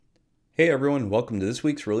Hey everyone, welcome to this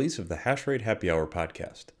week's release of the Hash Rate Happy Hour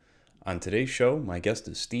podcast. On today's show, my guest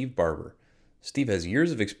is Steve Barbour. Steve has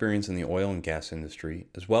years of experience in the oil and gas industry,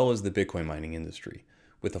 as well as the Bitcoin mining industry,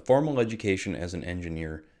 with a formal education as an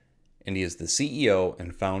engineer, and he is the CEO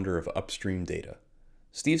and founder of Upstream Data.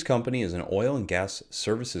 Steve's company is an oil and gas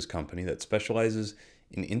services company that specializes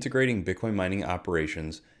in integrating Bitcoin mining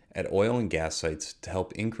operations at oil and gas sites to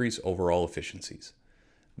help increase overall efficiencies.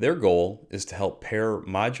 Their goal is to help pair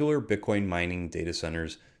modular Bitcoin mining data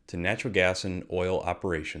centers to natural gas and oil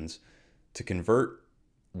operations to convert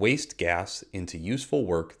waste gas into useful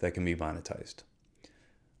work that can be monetized.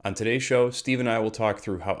 On today's show, Steve and I will talk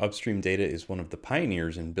through how Upstream Data is one of the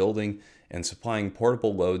pioneers in building and supplying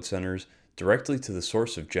portable load centers directly to the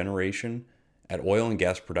source of generation at oil and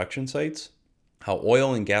gas production sites, how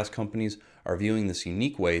oil and gas companies are viewing this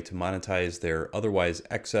unique way to monetize their otherwise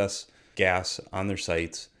excess gas on their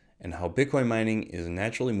sites, and how Bitcoin mining is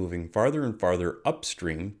naturally moving farther and farther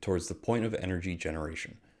upstream towards the point of energy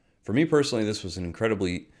generation. For me personally, this was an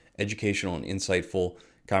incredibly educational and insightful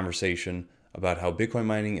conversation about how Bitcoin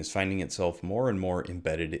mining is finding itself more and more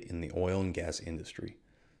embedded in the oil and gas industry.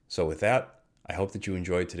 So with that, I hope that you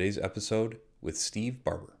enjoyed today's episode with Steve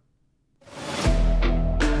Barbour.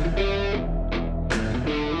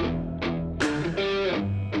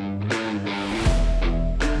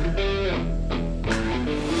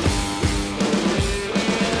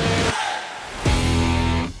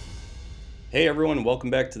 Hey everyone, welcome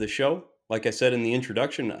back to the show. Like I said in the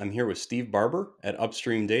introduction, I'm here with Steve Barbour at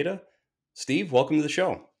Upstream Data. Steve, welcome to the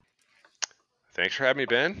show. Thanks for having me,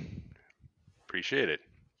 Ben. Appreciate it.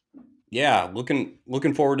 Yeah,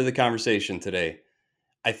 looking forward to the conversation today.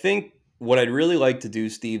 I think what I'd really like to do,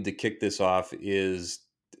 Steve, to kick this off is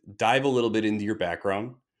dive a little bit into your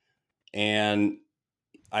background. And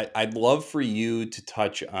I'd love for you to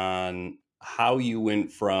touch on how you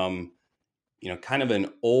went from, kind of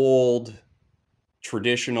an old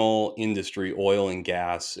traditional industry, oil and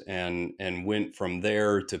gas, and went from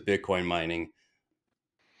there to Bitcoin mining.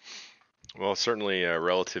 Well, certainly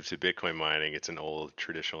relative to Bitcoin mining, it's an old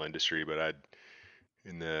traditional industry, but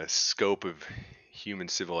in the scope of human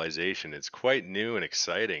civilization, it's quite new and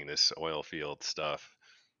exciting. This oil field stuff,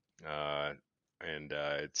 uh, and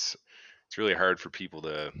it's really hard for people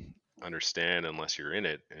to understand unless you're in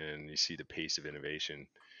it and you see the pace of innovation.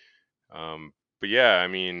 But yeah, I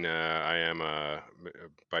mean, I am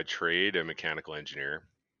by trade a mechanical engineer.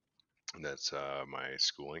 That's my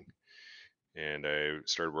schooling. And I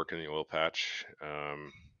started working in the oil patch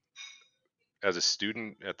as a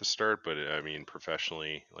student at the start, but I mean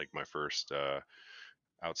professionally, like my first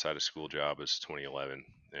outside of school job was 2011,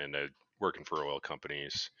 and I working for oil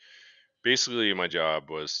companies. Basically, my job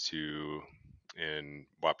was to, and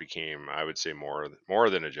what became, I would say, more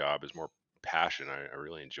than a job is more passion. I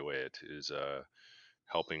really enjoy it. Is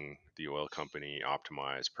helping the oil company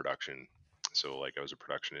optimize production. So, like, I was a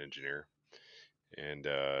production engineer and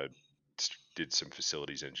did some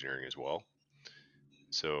facilities engineering as well.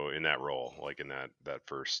 So in that role, like in that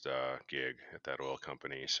first gig at that oil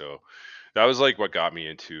company, so that was like what got me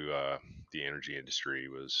into the energy industry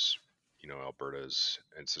was, Alberta's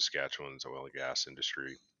and Saskatchewan's oil and gas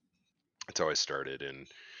industry. That's how I started, and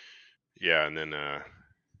yeah, and then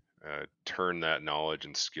turned that knowledge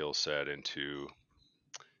and skill set into,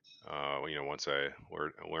 once I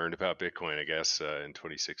learned about Bitcoin, I guess in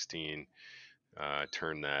 2016,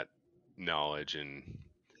 turned that knowledge and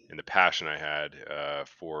the passion I had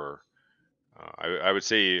for I would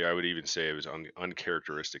say I would even say it was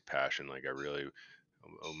uncharacteristic passion. Like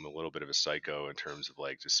I'm a little bit of a psycho in terms of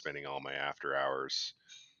like just spending all my after hours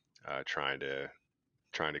uh, trying to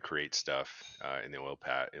trying to create stuff in the oil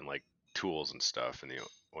pat in like tools and stuff in the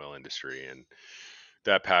oil industry, and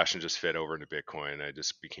that passion just fed over into Bitcoin. I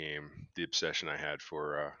just became the obsession I had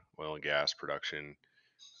for oil and gas production,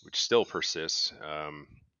 which still persists.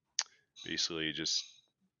 Basically, just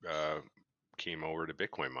uh, came over to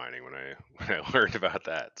Bitcoin mining when I when I learned about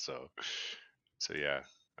that. So yeah,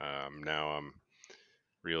 now I'm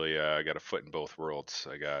really I got a foot in both worlds.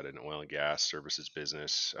 I got an oil and gas services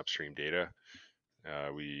business, Upstream Data.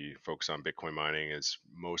 We focus on Bitcoin mining, as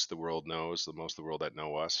most of the world knows. The most of the world that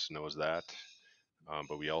know us knows that.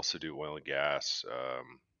 But we also do oil and gas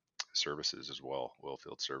services as well, oil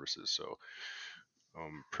field services. So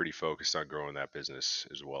I'm pretty focused on growing that business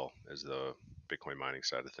as well as the Bitcoin mining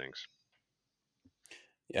side of things.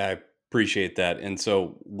 Yeah, I appreciate that. And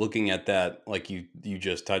so looking at that, like you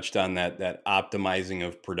just touched on that optimizing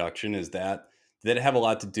of production, did that have a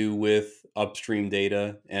lot to do with Upstream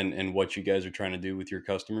Data and what you guys are trying to do with your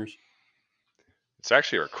customers? It's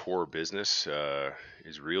actually our core business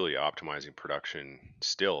is really optimizing production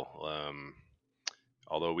still.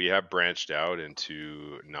 Although we have branched out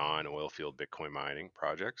into non-oil field Bitcoin mining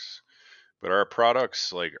projects, but our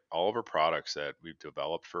products, like all of our products that we've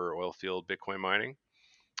developed for oil field Bitcoin mining,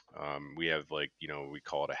 we have we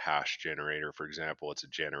call it a hash generator, for example. It's a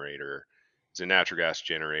generator, it's a natural gas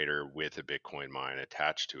generator with a Bitcoin mine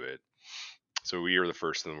attached to it. So we are the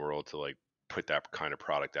first in the world to put that kind of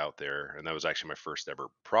product out there, and that was actually my first ever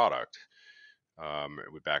product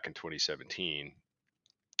back in 2017.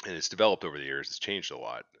 And it's developed over the years. It's changed a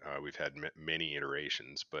lot. We've had many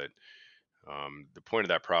iterations, but the point of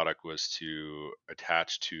that product was to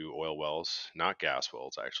attach to oil wells, not gas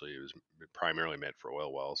wells. Actually, it was primarily meant for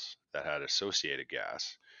oil wells that had associated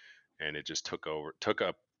gas, and it just took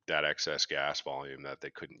up that excess gas volume that they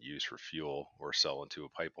couldn't use for fuel or sell into a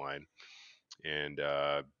pipeline, and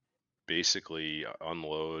basically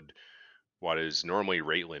unload what is normally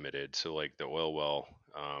rate limited. So, like the oil well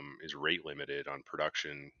is rate limited on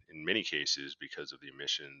production in many cases because of the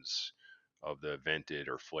emissions of the vented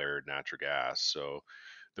or flared natural gas. So,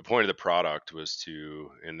 the point of the product was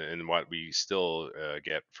to, and what we still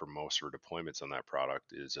get for most of our deployments on that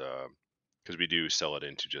product is because we do sell it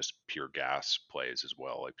into just pure gas plays as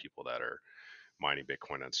well, like people that are mining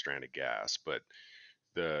Bitcoin on stranded gas. But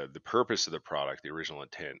the purpose of the product, the original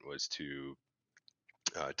intent, was to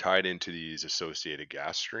tie it into these associated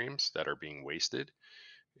gas streams that are being wasted,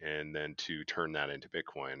 and then to turn that into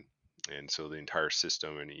Bitcoin. And so the entire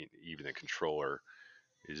system and even the controller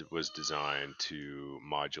was designed to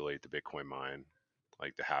modulate the Bitcoin mine,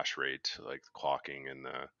 like the hash rate, like the clocking, and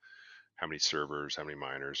the how many servers, how many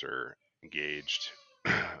miners are engaged,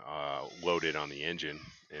 loaded on the engine,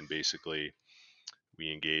 and basically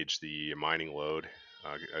we engage the mining load.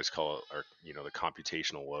 I just call it, the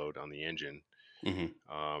computational load on the engine, Hmm.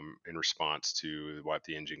 in response to what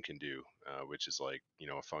the engine can do, which is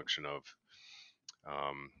a function of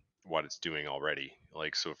what it's doing already.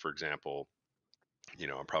 Like, so for example,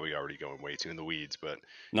 I'm probably already going way too in the weeds, but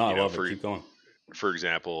No, I you know, love it. for Keep going. for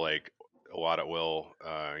example, like a lot of oil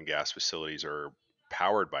and gas facilities are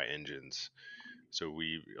powered by engines. So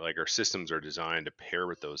our systems are designed to pair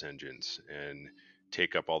with those engines and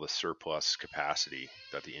take up all the surplus capacity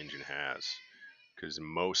that the engine has. Because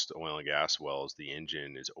most oil and gas wells, the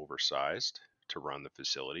engine is oversized to run the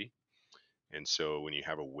facility. And so when you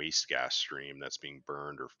have a waste gas stream that's being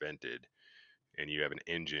burned or vented, and you have an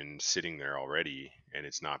engine sitting there already and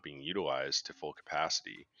it's not being utilized to full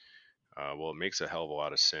capacity, well, it makes a hell of a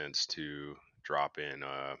lot of sense to drop in,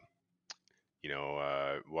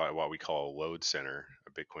 what we call a load center,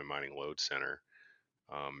 a Bitcoin mining load center,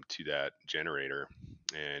 to that generator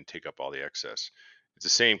and take up all the excess. It's the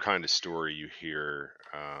same kind of story you hear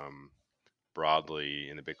broadly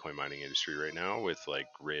in the Bitcoin mining industry right now with like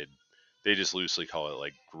grid. They just loosely call it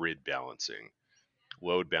like grid balancing,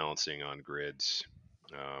 load balancing on grids,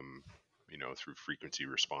 um, through frequency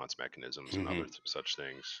response mechanisms and other Hmm. such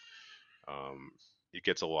things. Um, it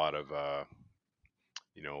gets a lot of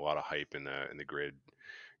hype in the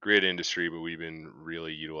grid industry, but we've been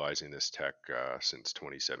really utilizing this tech since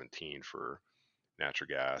 2017 for natural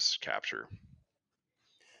gas capture.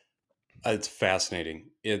 It's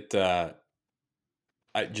fascinating.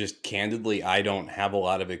 I just candidly, I don't have a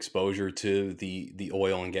lot of exposure to the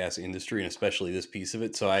oil and gas industry, and especially this piece of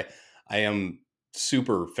it. So I am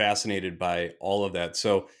super fascinated by all of that.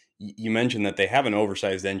 So you mentioned that they have an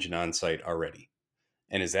oversized engine on site already,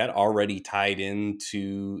 and is that already tied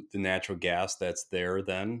into the natural gas that's there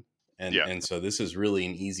then? Yeah, And so this is really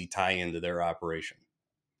an easy tie into their operation.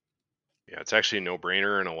 yeah, it's actually a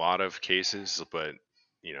no-brainer in a lot of cases, but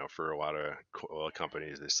for a lot of oil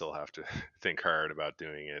companies, they still have to think hard about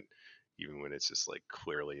doing it, even when it's just like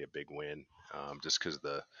clearly a big win, just because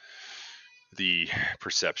the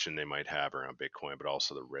perception they might have around Bitcoin, but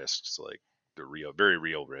also the risks, like the real, very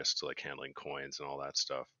real risks, like handling coins and all that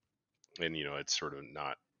stuff. And it's sort of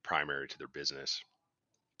not primary to their business,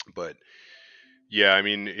 but yeah, I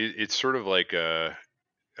mean, it's sort of like there's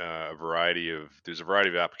a variety of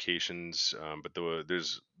applications, but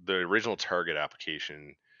there's the original target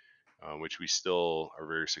application, which we still are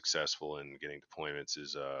very successful in getting deployments,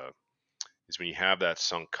 is when you have that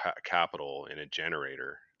sunk capital in a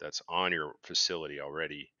generator that's on your facility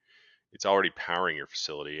already. It's already powering your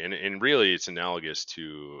facility, and really it's analogous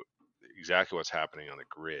to exactly what's happening on the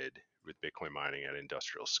grid with Bitcoin mining at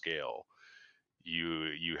industrial scale.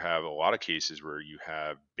 You have a lot of cases where you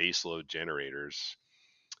have baseload generators,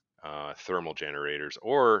 thermal generators,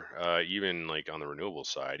 or even like on the renewable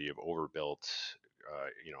side, you have overbuilt,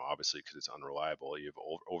 obviously because it's unreliable, you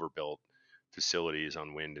have overbuilt facilities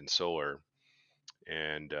on wind and solar,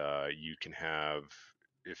 and you can have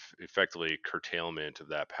if effectively curtailment of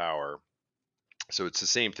that power. So it's the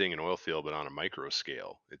same thing in oil field, but on a micro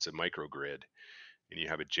scale. It's a microgrid, and you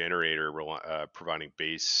have a generator providing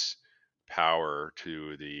base power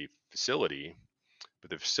to the facility, but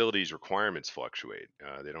the facility's requirements fluctuate.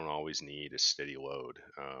 They don't always need a steady load.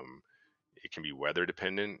 It can be weather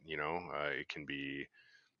dependent. It can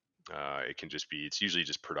just be. It's usually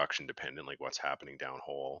just production dependent, like what's happening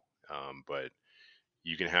downhole. But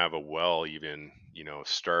you can have a well even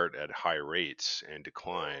start at high rates and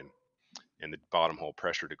decline, and the bottom hole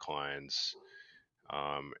pressure declines.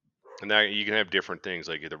 Um, and that you can have different things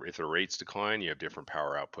like if the rates decline, you have different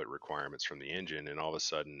power output requirements from the engine, and all of a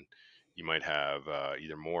sudden you might have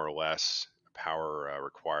either more or less power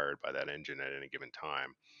required by that engine at any given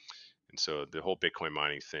time. And so the whole Bitcoin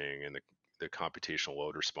mining thing and the computational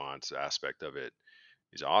load response aspect of it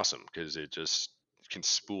is awesome because it just can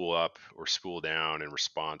spool up or spool down in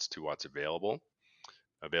response to what's available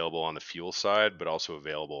on the fuel side, but also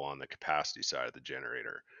available on the capacity side of the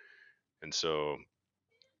generator. And so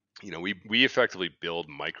we effectively build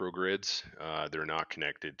microgrids. They're not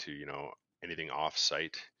connected to anything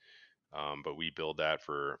off-site, but we build that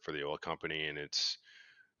for the oil company, and it's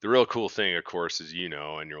the real cool thing, of course, as you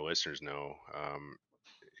know and your listeners know.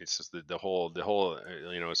 It's just the whole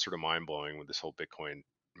it's sort of mind blowing with this whole Bitcoin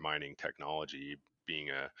mining technology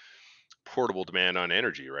being a portable demand on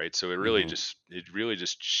energy, right? So Hmm. it really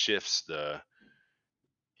just shifts the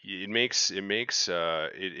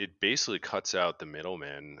it basically cuts out the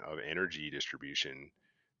middlemen of energy distribution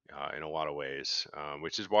in a lot of ways,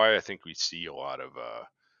 which is why I think we see a lot of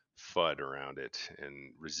FUD around it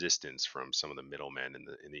and resistance from some of the middlemen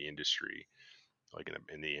in the industry, like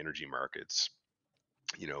in the energy markets,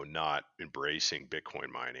 not embracing Bitcoin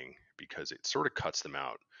mining because it sort of cuts them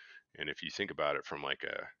out. And if you think about it from like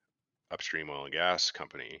a upstream oil and gas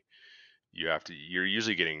company, you're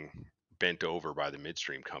usually getting bent over by the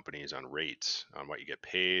midstream companies on rates, on what you get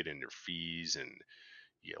paid and your fees, and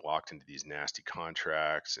you get locked into these nasty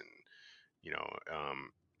contracts. And you know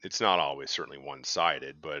it's not always certainly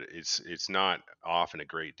one-sided, but it's not often a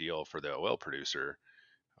great deal for the oil producer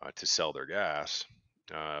to sell their gas.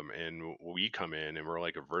 And we come in and we're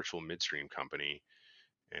like a virtual midstream company,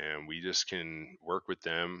 and we just can work with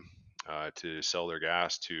them to sell their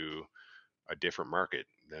gas to a different market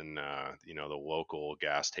than the local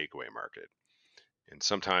gas takeaway market. And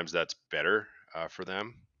sometimes that's better for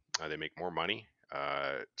them. They make more money.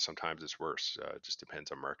 Sometimes it's worse. It just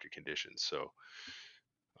depends on market conditions. So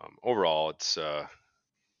overall, it's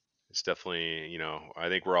definitely I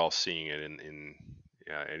think we're all seeing it in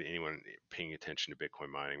anyone paying attention to Bitcoin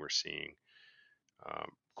mining. We're seeing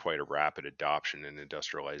quite a rapid adoption and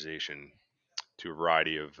industrialization to a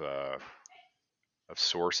variety of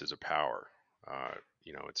sources of power.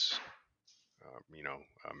 It's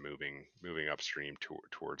moving upstream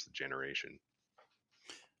towards the generation.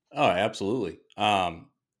 Oh, absolutely.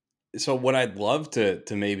 So what I'd love to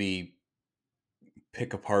maybe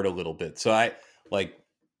pick apart a little bit. So I like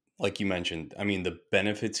like you mentioned, I mean, the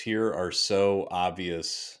benefits here are so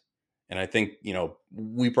obvious. And I think,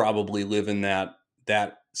 we probably live in that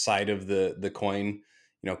side of the coin,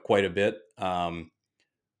 quite a bit.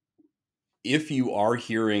 If you are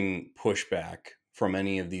hearing pushback from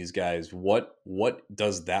any of these guys, what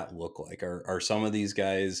does that look like? Are some of these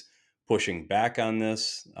guys pushing back on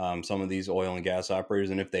this? Some of these oil and gas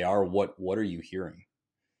operators, and if they are, what are you hearing?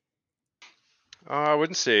 I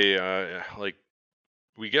wouldn't say like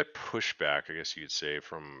we get pushback, I guess you could say,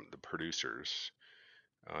 from the producers.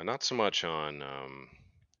 Not so much on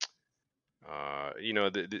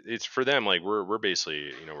it's for them, like we're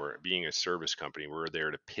basically we're being a service company, we're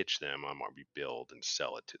there to pitch them on what we build and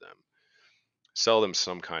sell it to them, sell them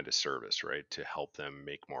some kind of service, right, to help them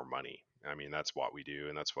make more money. I mean, that's what we do,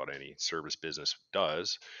 and that's what any service business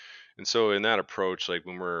does. And so in that approach, like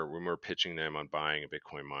when we're pitching them on buying a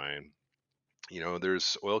Bitcoin mine,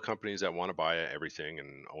 there's oil companies that want to buy everything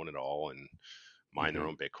and own it all and mine their Hmm.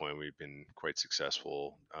 own Bitcoin. We've been quite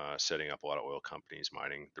successful setting up a lot of oil companies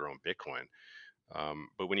mining their own Bitcoin.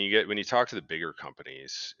 But when you talk to the bigger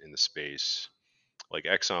companies in the space, like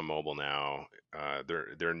ExxonMobil now,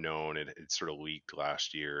 they're known. It sort of leaked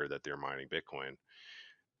last year that they're mining Bitcoin.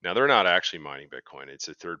 Now they're not actually mining Bitcoin; it's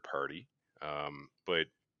a third party. But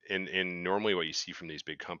in normally what you see from these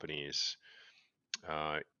big companies,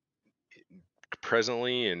 uh,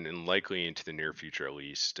 presently and likely into the near future at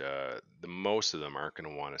least, the most of them aren't going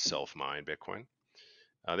to want to self mine Bitcoin.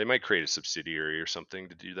 They might create a subsidiary or something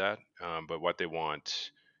to do that. But what they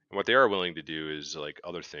want and what they are willing to do is like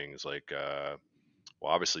other things like will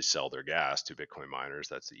obviously sell their gas to Bitcoin miners.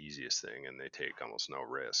 That's the easiest thing, and they take almost no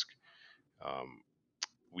risk. Um,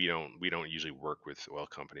 we don't usually work with oil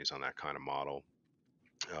companies on that kind of model,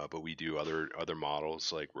 but we do other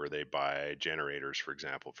models like where they buy generators, for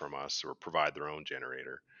example, from us or provide their own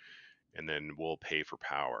generator, and then we'll pay for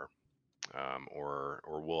power, or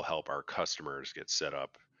we'll help our customers get set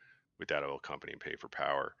up with that oil company and pay for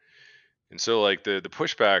power. And so like the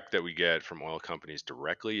pushback that we get from oil companies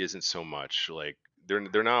directly isn't so much like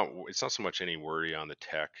they're not it's not so much any worry on the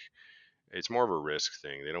tech. It's more of a risk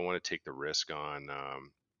thing. They don't want to take the risk on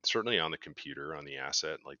certainly on the computer, on the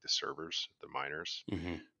asset like the servers, the miners,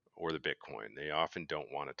 Hmm. or the Bitcoin. They often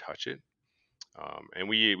don't want to touch it. And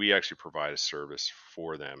we actually provide a service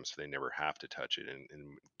for them so they never have to touch it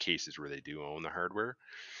in cases where they do own the hardware.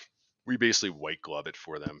 We basically white glove it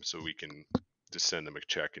for them so we can just send them a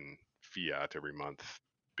check in fiat every month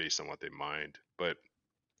based on what they mined. But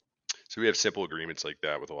so we have simple agreements like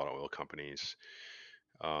that with a lot of oil companies.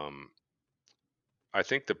 Um, I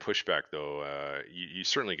think the pushback, though, you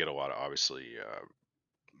certainly get a lot of obviously.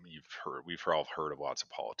 We've all heard of lots of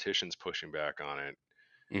politicians pushing back on it.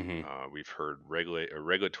 Hmm. We've heard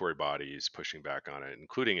regulatory bodies pushing back on it,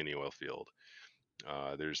 including in the oil field.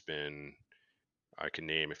 There's been, I can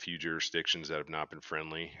name a few jurisdictions that have not been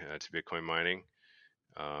friendly to Bitcoin mining.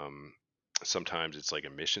 Um, Sometimes it's like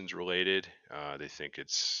emissions related. They think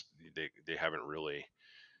they haven't really,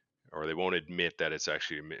 or they won't admit that it's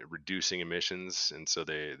actually reducing emissions, and so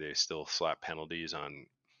they still slap penalties on,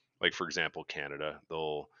 like for example, Canada.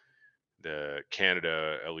 The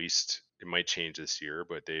Canada, at least it might change this year,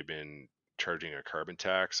 but they've been charging a carbon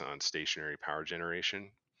tax on stationary power generation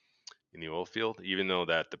in the oil field, even though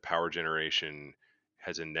that the power generation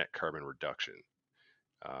has a net carbon reduction.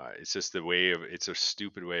 It's just it's a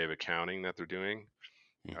stupid way of accounting that they're doing,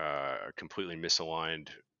 a completely misaligned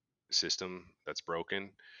system that's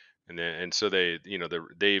broken. And so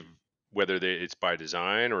they've, whether it's by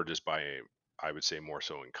design or just by, I would say more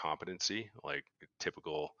so incompetency, like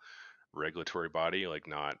typical regulatory body, like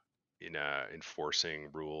not enforcing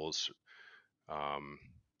rules, um,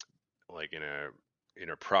 like in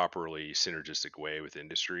a properly synergistic way with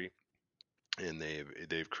industry, and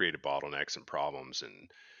they've created bottlenecks and problems,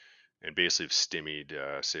 and basically have stymied,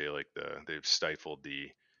 say like they've stifled the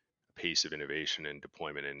pace of innovation and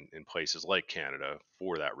deployment in places like Canada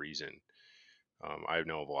for that reason. I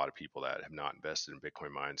know of a lot of people that have not invested in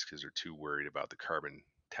Bitcoin mines because they're too worried about the carbon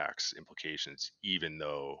tax implications, even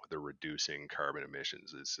though they're reducing carbon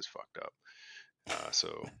emissions. It's just fucked up.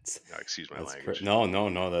 So, That's excuse my language. no, no,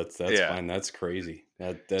 no. That's Yeah. fine. That's crazy.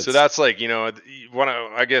 So That's that's like,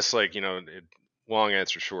 I guess like, long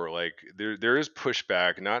answer short, like there is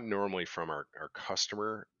pushback, not normally from our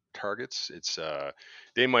customer targets. It's their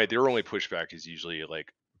only pushback is usually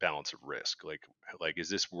like balance of risk. Like is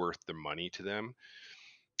this worth the money to them?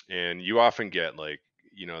 And you often get like,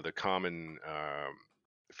 the common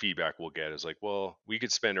feedback we'll get is like, well, we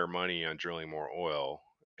could spend our money on drilling more oil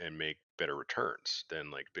and make better returns than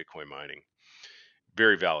like Bitcoin mining.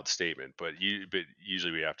 Very valid statement, but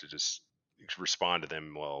usually we have to just respond to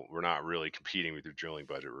them. Well, we're not really competing with your drilling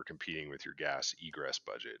budget. We're competing with your gas egress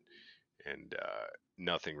budget, and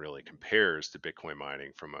nothing really compares to Bitcoin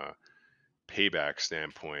mining from a payback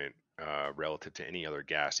standpoint relative to any other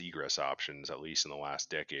gas egress options, at least in the last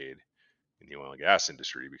decade in the oil and gas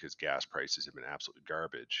industry, because gas prices have been absolutely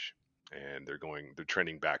garbage, and they're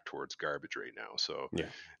trending back towards garbage right now. So, yeah,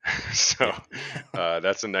 so yeah.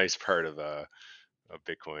 that's a nice part of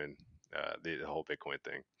Bitcoin, the whole Bitcoin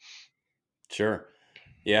thing. Sure.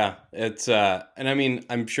 Yeah, it's and I mean,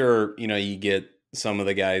 I'm sure, you get some of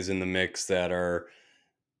the guys in the mix that are,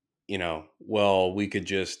 well, we could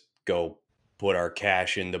just go put our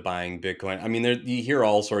cash into buying Bitcoin. I mean, you hear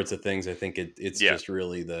all sorts of things. I think it's Yeah. just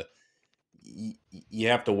really you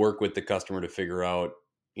have to work with the customer to figure out,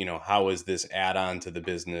 how is this add on to the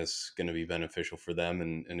business going to be beneficial for them,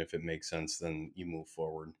 and if it makes sense, then you move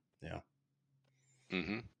forward. Yeah.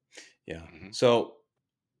 Mm-hmm. Yeah. Mm-hmm. So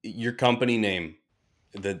your company name,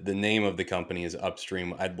 the name of the company is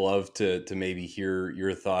Upstream. I'd love to maybe hear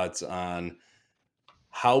your thoughts on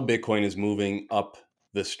how Bitcoin is moving up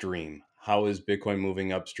the stream. How is Bitcoin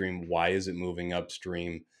moving upstream? Why is it moving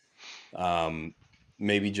upstream? Um,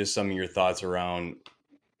 Maybe just some of your thoughts around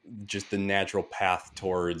just the natural path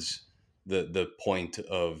towards the point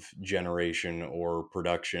of generation or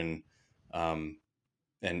production, um,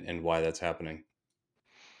 and why that's happening.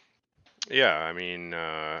 Yeah. I mean,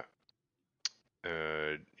 my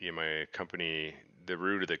company, the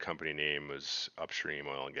root of the company name was Upstream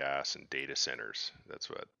Oil and Gas and Data Centers. That's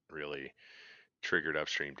what really triggered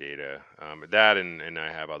Upstream Data. That and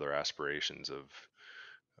I have other aspirations of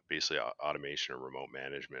basically automation or remote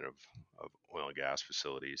management of oil and gas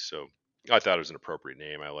facilities. So I thought it was an appropriate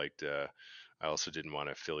name. I also didn't want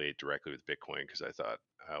to affiliate directly with Bitcoin because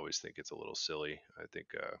I always think it's a little silly. I think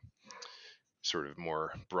sort of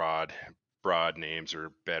more broad names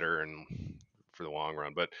are better and for the long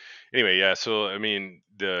run. But anyway, yeah. So I mean,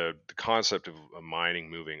 the concept of mining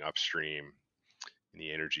moving upstream in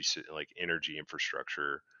the like energy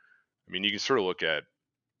infrastructure. I mean, you can sort of look at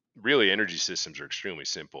really energy systems are extremely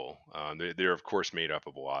simple. They're of course made up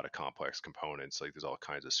of a lot of complex components. Like there's all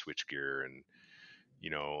kinds of switchgear and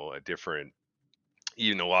a different,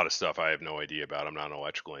 even a lot of stuff I have no idea about. I'm not an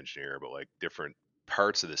electrical engineer, but like different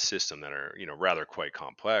parts of the system that are rather quite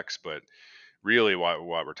complex. But really, what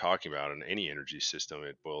we're talking about in any energy system,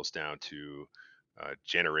 it boils down to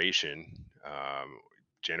generation,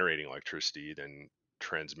 generating electricity, then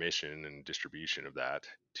transmission and distribution of that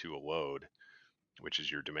to a load, which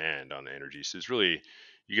is your demand on the energy. So it's really,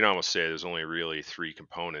 you can almost say there's only really three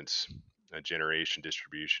components: generation,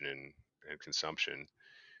 distribution, and consumption.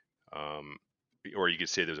 Um, or you could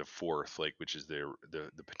say there's a fourth, like which is the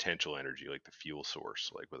potential energy, like the fuel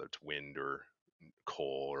source, like whether it's wind or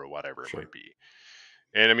coal or whatever it Sure. might be.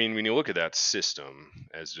 And I mean, when you look at that system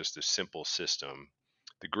as just a simple system,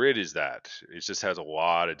 the grid is that it just has a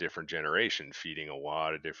lot of different generation feeding a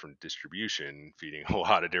lot of different distribution, feeding a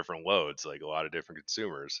lot of different loads, like a lot of different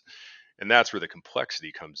consumers. And that's where the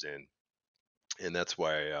complexity comes in. And that's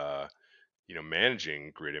why,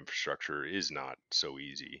 managing grid infrastructure is not so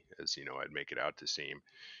easy as, I'd make it out to seem.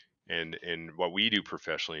 And what we do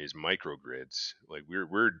professionally is microgrids. Like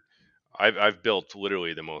I've built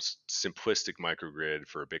literally the most simplistic microgrid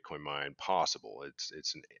for a Bitcoin mine possible.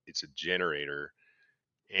 It's a generator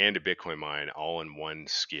and a Bitcoin mine all in one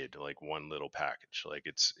skid, like one little package. Like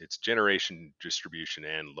it's generation, distribution,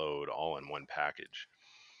 and load all in one package.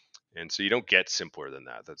 And so you don't get simpler than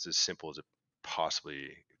that. That's as simple as it possibly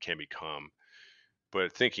can become.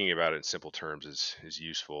 But thinking about it in simple terms is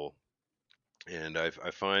useful. And I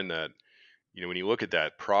find that when you look at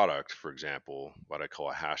that product, for example, what I call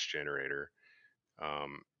a hash generator,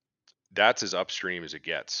 um, that's as upstream as it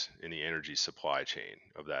gets in the energy supply chain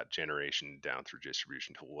of that generation down through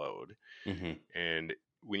distribution to load. Mm-hmm. And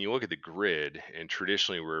when you look at the grid, and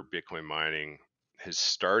traditionally where Bitcoin mining has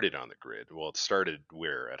started on the grid, well, it started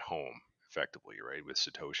where? At home, effectively, right? With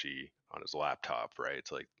Satoshi on his laptop, right?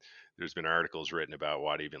 It's like there's been articles written about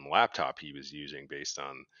what even laptop he was using based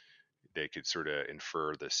on, they could sort of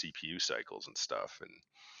infer the CPU cycles and stuff. And,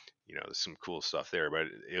 there's some cool stuff there, but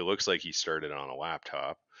it looks like he started on a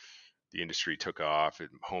laptop. The industry took off, and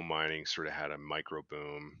home mining sort of had a micro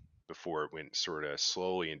boom before it went sort of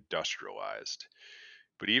slowly industrialized.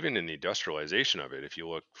 But even in the industrialization of it, if you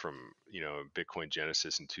look from, Bitcoin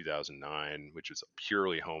Genesis in 2009, which was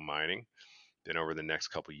purely home mining, then over the next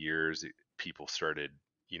couple of years, people started,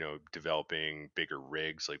 developing bigger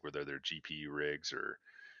rigs, like whether they're GPU rigs or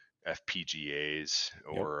FPGAs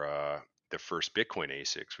Yep. or the first Bitcoin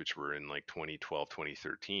ASICs, which were in like 2012,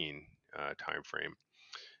 2013 timeframe.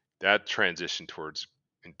 That transitioned towards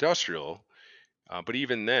industrial, but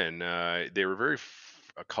even then, they were very,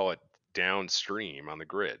 I call it downstream on the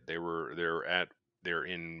grid. They're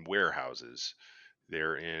in warehouses.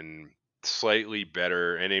 They're in slightly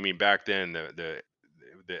better. And I mean, back then, the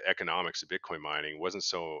economics of Bitcoin mining wasn't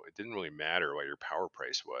so. It didn't really matter what your power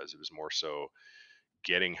price was. It was more so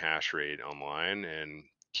getting hash rate online and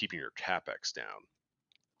keeping your capex down.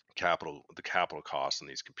 The capital costs on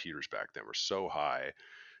these computers back then were so high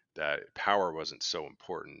that power wasn't so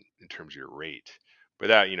important in terms of your rate. But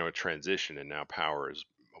that, transition, and now power is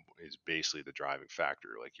basically the driving factor,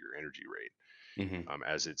 like your energy rate, Mm-hmm.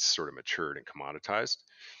 as it's sort of matured and commoditized.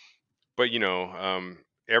 But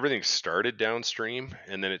everything started downstream,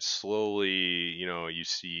 and then it slowly, you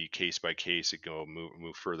see case by case it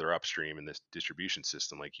move further upstream in this distribution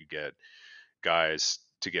system. Like you get guys,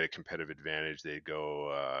 to get a competitive advantage, they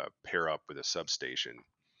go pair up with a substation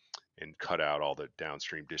and cut out all the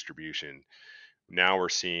downstream distribution. Now we're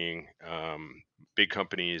seeing big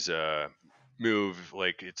companies move,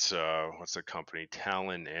 like it's what's the company,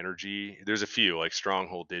 Talon Energy. There's a few, like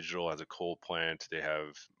Stronghold Digital has a coal plant. They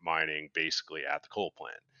have mining basically at the coal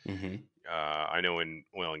plant. Mm-hmm. I know in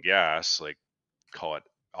oil and gas, like call it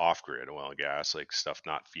off-grid oil and gas, like stuff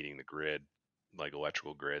not feeding the grid, like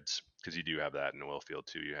electrical grids, because you do have that in the oil field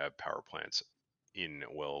too. You have power plants in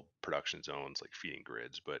oil production zones, like feeding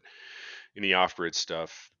grids. But in the off-grid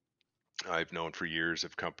stuff, I've known for years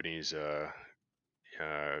of companies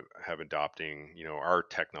have adopting, our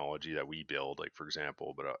technology that we build, like for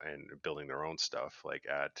example, but and building their own stuff, like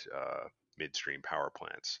at midstream power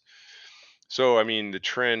plants. So I mean, the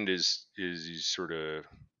trend is sort of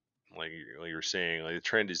like you were saying, like the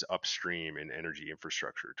trend is upstream in energy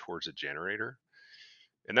infrastructure towards a generator.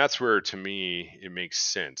 And that's where, to me, it makes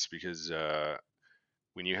sense because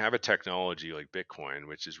when you have a technology like Bitcoin,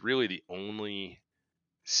 which is really the only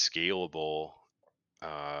scalable,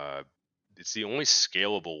 uh, it's the only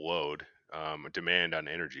scalable load, demand on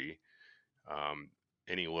energy, um,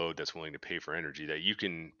 any load that's willing to pay for energy that you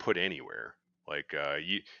can put anywhere. Like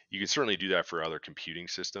you can certainly do that for other computing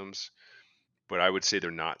systems, but I would say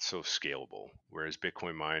they're not so scalable. Whereas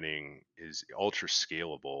Bitcoin mining is ultra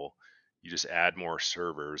scalable. You just add more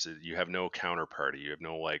servers. You have no counterparty. You have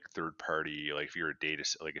no like third party. Like if you're a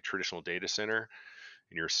like a traditional data center,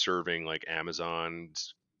 and you're serving like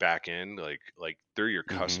Amazon's back end, like they're your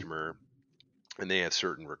Mm-hmm. customer, and they have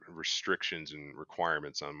certain restrictions and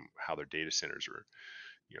requirements on how their data centers are,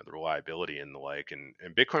 the reliability and the like.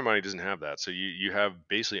 And Bitcoin mining doesn't have that. So you have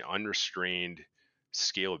basically unrestrained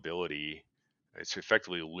scalability. It's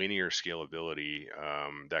effectively linear scalability,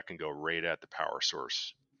 that can go right at the power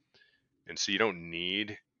source. And so you don't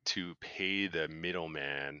need to pay the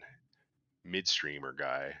middleman, midstreamer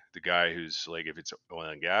guy, the guy who's like, if it's oil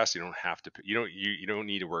and gas, you don't have to you don't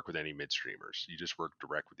need to work with any midstreamers. You just work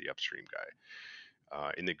direct with the upstream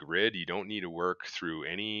guy. In the grid, you don't need to work through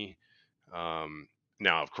any,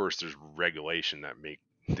 now, of course, there's regulation that make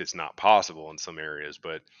this not possible in some areas,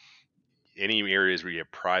 but any areas where you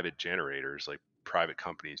have private generators, like private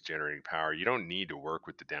companies generating power, you don't need to work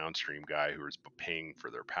with the downstream guy who is paying for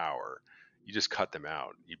their power. You just cut them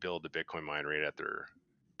out. You build the Bitcoin mine right at their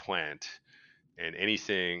plant, and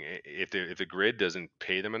anything, if the grid doesn't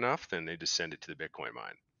pay them enough, then they just send it to the Bitcoin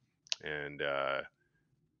mine, and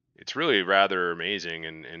it's really rather amazing.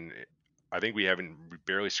 And I think we haven't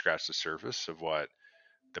barely scratched the surface of what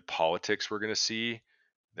the politics we're going to see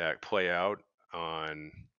that play out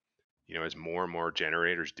on, as more and more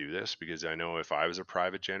generators do this. Because I know if I was a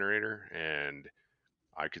private generator and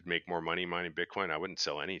I could make more money mining Bitcoin, I wouldn't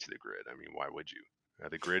sell any to the grid. I mean, why would you?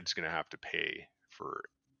 The grid's going to have to pay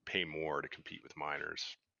more to compete with miners.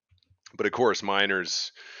 But of course,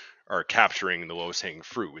 miners are capturing the lowest hanging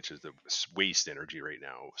fruit, which is the waste energy right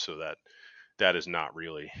now. So that is not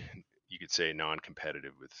really, you could say,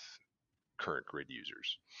 non-competitive with current grid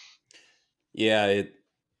users. Yeah,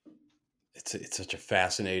 it's such a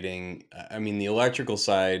fascinating. I mean, the electrical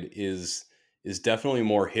side is definitely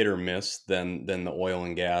more hit or miss than the oil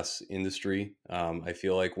and gas industry. I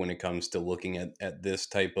feel like when it comes to looking at this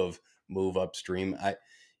type of move upstream, I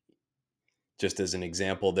just as an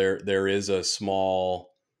example, there is a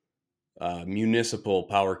small municipal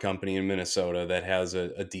power company in Minnesota that has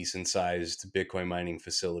a decent sized Bitcoin mining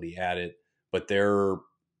facility at it, but they're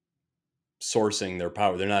sourcing their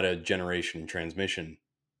power. They're not a generation and transmission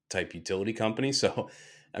type utility company. So,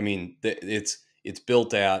 I mean, it's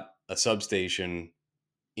built at a substation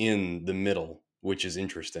in the middle, which is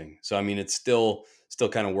interesting. So, I mean, it's still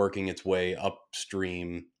kind of working its way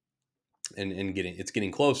upstream and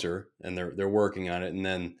getting closer, and they're working on it. And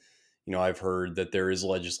then, I've heard that there is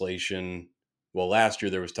legislation. Well, last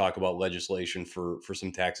year there was talk about legislation for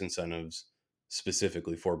some tax incentives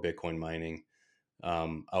specifically for Bitcoin mining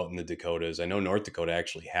out in the Dakotas. I know North Dakota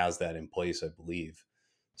actually has that in place, I believe.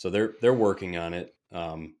 So they're working on it,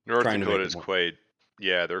 North trying to make Dakota it is more. quite,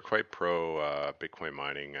 yeah, they're quite pro Bitcoin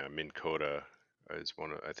mining. Minn Kota is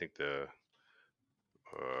one of, I think I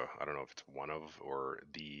don't know if it's one of or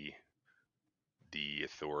the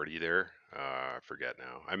authority there. I forget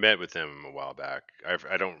now. I met with them a while back.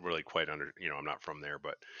 I don't really quite I'm not from there,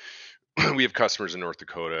 but we have customers in North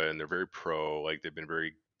Dakota, and they're very pro. Like they've been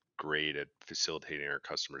very great at facilitating our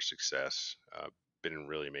customer success. Been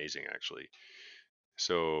really amazing, actually.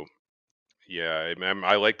 So yeah,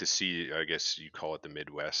 I like to see. I guess you call it the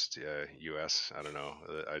Midwest, U.S. I don't know.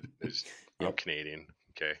 I'm Yep. Canadian.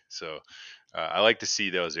 Okay, so I like to see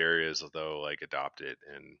those areas though, like adopt it,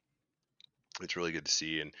 and it's really good to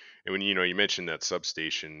see. And when you mentioned that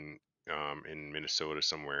substation in Minnesota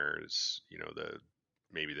somewhere is, the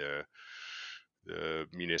maybe the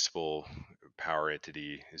municipal power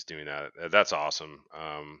entity is doing that. That's awesome.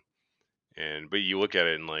 And but you look at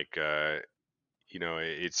it and like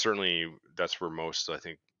it's certainly, that's where most, I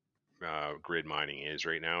think, grid mining is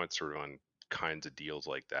right now. It's sort of on kinds of deals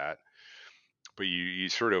like that. But you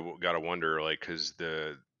sort of got to wonder, like, because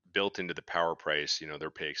the built into the power price, they're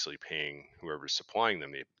basically paying whoever's supplying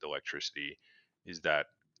them the electricity, is that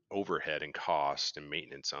overhead and cost and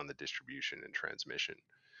maintenance on the distribution and transmission.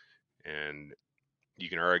 And you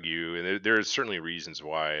can argue, and there's certainly reasons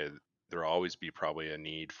why there always be probably a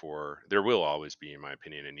need for, there will always be, in my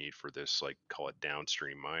opinion, a need for this, like, call it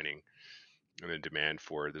downstream mining, and a demand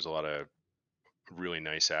for it. There's a lot of really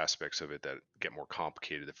nice aspects of it that get more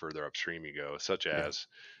complicated the further upstream you go, such Yeah. as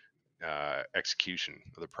execution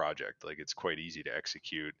of the project. Like it's quite easy to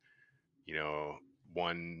execute, you know,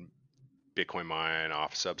 one Bitcoin mine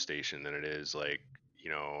off a substation than it is like,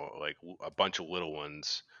 like a bunch of little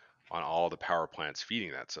ones on all the power plants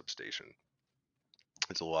feeding that substation.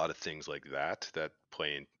 It's a lot of things like that that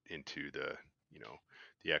play into you know,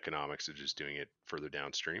 the economics of just doing it further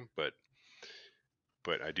downstream. But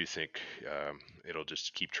I do think it'll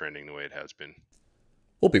just keep trending the way it has been.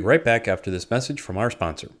 We'll be right back after this message from our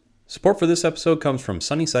sponsor. Support for this episode comes from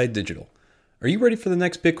SunnySide Digital. Are you ready for the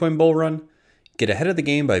next Bitcoin bull run? Get ahead of the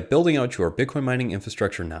game by building out your Bitcoin mining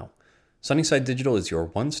infrastructure now. SunnySide Digital is your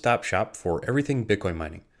one-stop shop for everything Bitcoin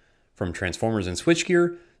mining, from transformers and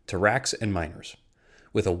switchgear to racks and miners.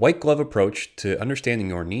 With a white glove approach to understanding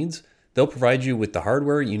your needs, they'll provide you with the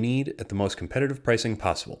hardware you need at the most competitive pricing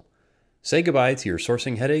possible. Say goodbye to your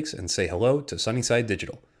sourcing headaches and say hello to SunnySide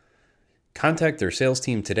Digital. Contact their sales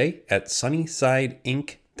team today at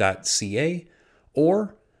sunnysideinc.ca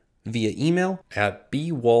or via email at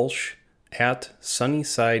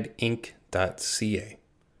bwalsh@sunnysideinc.ca.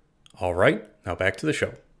 All right, now back to the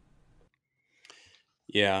show.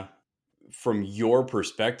 Yeah, from your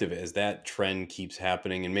perspective, as that trend keeps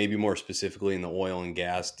happening, and maybe more specifically in the oil and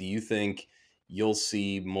gas, do you think you'll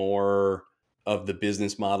see more of the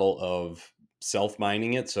business model of self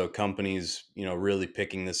mining it? So companies, really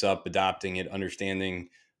picking this up, adopting it, understanding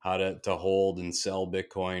how to hold and sell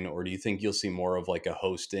Bitcoin, or do you think you'll see more of like a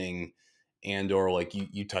hosting and or like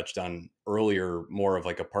you touched on earlier, more of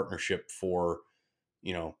like a partnership for,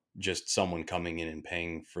 just someone coming in and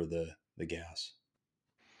paying for the gas?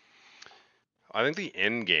 I think the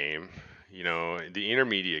end game, the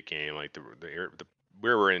intermediate game, like the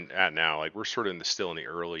where we're in at now, like we're sort of still in the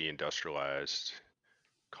early industrialized,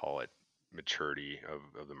 call it maturity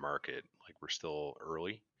of the market. Like we're still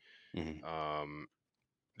early. Hmm. Um,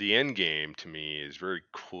 the end game to me is very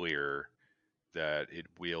clear that it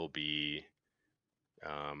will be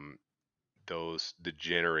um, the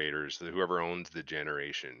generators, whoever owns the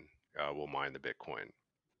generation, will mine the Bitcoin.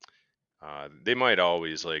 They might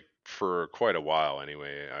always, like for quite a while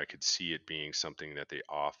anyway, I could see it being something that they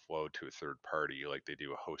offload to a third party, like they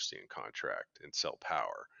do a hosting contract and sell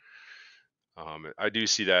power. I do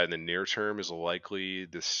see that in the near term is likely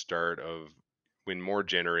the start of when more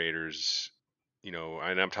generators,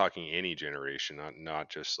 and I'm talking any generation, not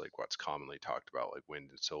just like what's commonly talked about, like wind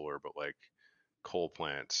and solar, but like coal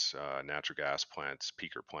plants, natural gas plants,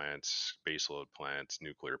 peaker plants, baseload plants,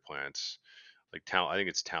 nuclear plants. Like I think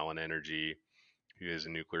it's Talon Energy, who has a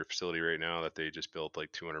nuclear facility right now that they just built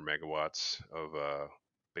like 200 megawatts of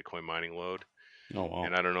Bitcoin mining load. Oh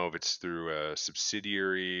And wow. I don't know if it's through a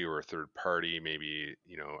subsidiary or a third party, maybe,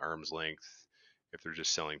 arm's length, if they're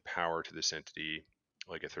just selling power to this entity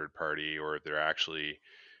like a third party, or if they're actually,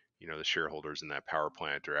 the shareholders in that power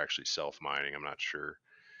plant are actually self mining. I'm not sure.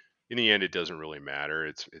 In the end, it doesn't really matter.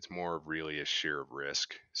 It's more of really a share of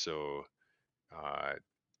risk. So uh,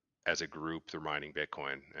 as a group, they're mining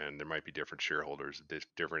Bitcoin, and there might be different shareholders,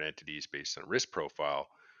 different entities based on risk profile.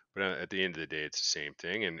 But at the end of the day, it's the same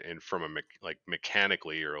thing. And from a like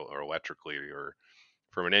mechanically or electrically or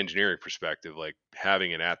from an engineering perspective, like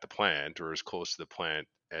having it at the plant or as close to the plant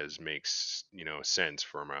as makes sense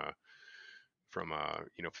from a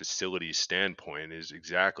facility standpoint is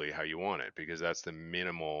exactly how you want it, because that's the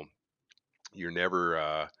minimal. You're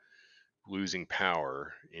never losing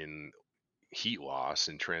power in heat loss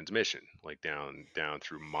and transmission, like down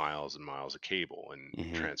through miles and miles of cable and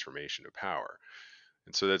Hmm. transformation of power.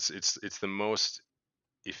 And so it's the most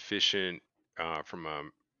efficient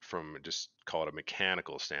from just call it a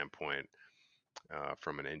mechanical standpoint,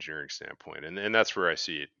 from an engineering standpoint, and that's where I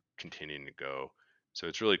see it continuing to go. So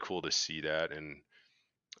it's really cool to see that, and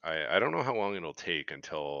I don't know how long it'll take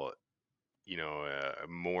until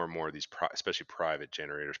more and more of these especially private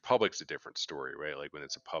generators. Public's a different story, right? Like when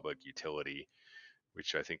it's a public utility,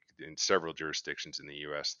 which I think in several jurisdictions in the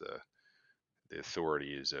U.S. the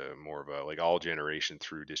authority is more of a, like, all generation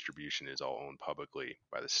through distribution is all owned publicly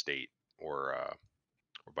by the state or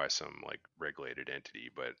by some like regulated entity.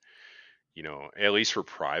 But at least for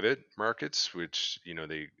private markets, which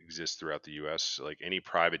they exist throughout the U.S., like any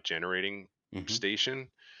private generating Hmm. station,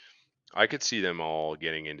 I could see them all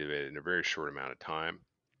getting into it in a very short amount of time.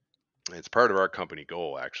 And it's part of our company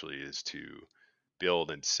goal actually is to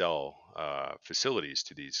build and sell facilities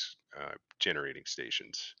to these generating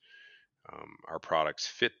stations. Our products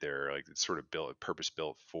fit there, like it's sort of built, purpose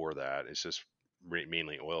built for that. It's just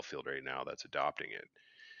mainly oil field right now that's adopting it.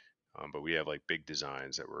 But we have like big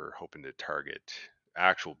designs that we're hoping to target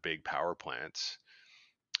actual big power plants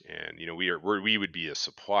And we would be a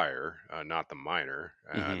supplier, not the miner.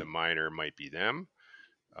 The Hmm. miner might be them,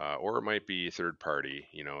 or it might be a third party.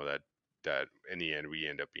 That in the end we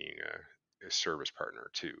end up being a service partner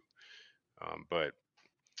too. But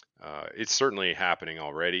it's certainly happening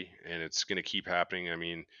already, and it's going to keep happening. I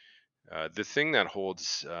mean, the thing that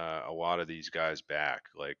holds a lot of these guys back,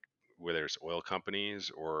 like whether it's oil companies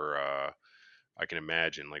or I can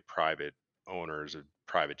imagine like private owners of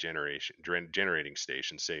private generating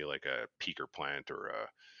stations, say like a peaker plant or a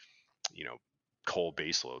you know coal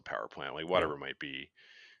baseload power plant, like Yeah. whatever it might be.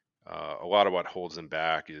 A lot of what holds them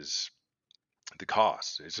back is the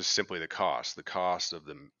cost. It's just simply the cost. The cost of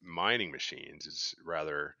the mining machines is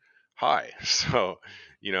rather high. So,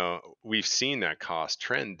 we've seen that cost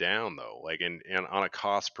trend down though, like and on a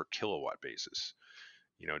cost per kilowatt basis.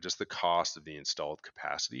 Just the cost of the installed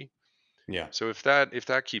capacity. Yeah. So if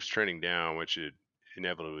that keeps trending down, which it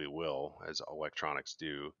inevitably will, as electronics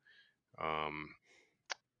do, um,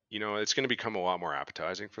 it's going to become a lot more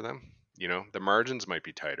appetizing for them. The margins might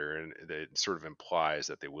be tighter, and it sort of implies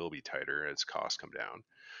that they will be tighter as costs come down.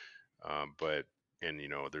 But and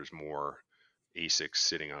there's more ASICs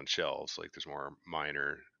sitting on shelves, like there's more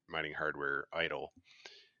mining hardware idle.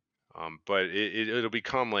 But it'll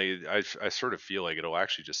become like I sort of feel like it'll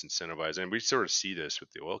actually just incentivize, and we sort of see this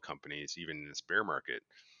with the oil companies, even in this bear market.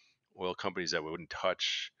 Oil companies that wouldn't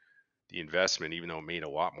touch the investment, even though it made a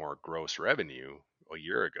lot more gross revenue a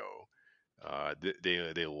year ago.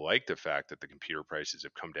 They like the fact that the computer prices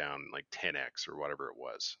have come down like 10x or whatever it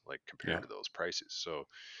was, like Yeah. compared to those prices.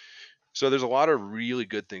 So there's a lot of really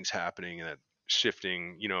good things happening that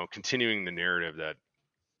shifting, continuing the narrative that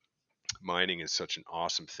mining is such an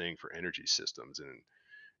awesome thing for energy systems. And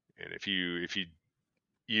if you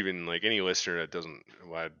even like any listener that doesn't,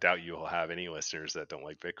 well, I doubt you'll have any listeners that don't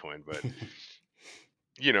like Bitcoin, but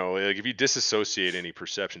like if you disassociate any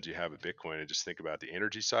perceptions you have of Bitcoin and just think about the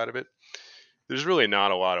energy side of it, there's really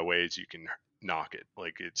not a lot of ways you can knock it.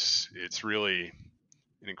 Like it's really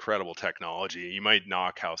an incredible technology. You might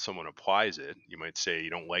knock how someone applies it. You might say you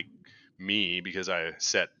don't like me because I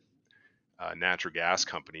set natural gas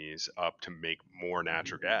companies up to make more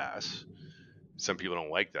natural gas. Some people don't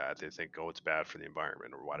like that. They think, oh, it's bad for the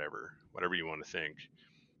environment or whatever you want to think.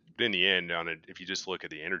 But in the end, on it, if you just look at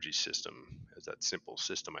the energy system as that simple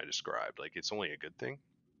system I described, like it's only a good thing.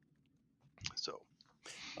 So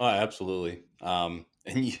Oh, absolutely. And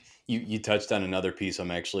you touched on another piece I'm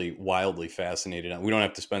actually wildly fascinated on. We don't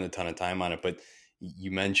have to spend a ton of time on it, but you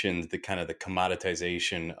mentioned the kind of the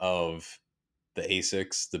commoditization of the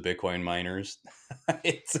ASICs, the Bitcoin miners.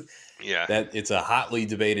 it's yeah, it's a hotly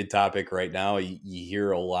debated topic right now. You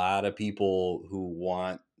hear a lot of people who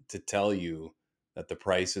want to tell you that the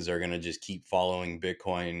prices are going to just keep following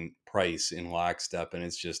Bitcoin price in lockstep, and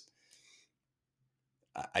it's just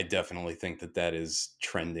I definitely think that that is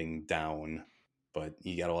trending down, but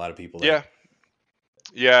you got a lot of people that yeah,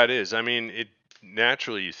 yeah. It is. I mean, it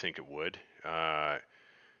naturally you think it would,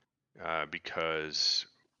 because,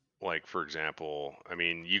 like for example, I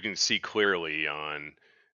mean, you can see clearly on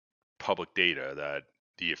public data that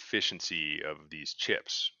the efficiency of these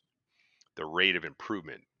chips, the rate of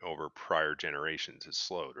improvement over prior generations has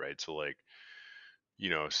slowed, right? So like,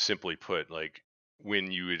 simply put, like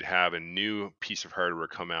when you would have a new piece of hardware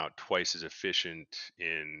come out twice as efficient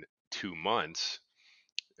in 2 months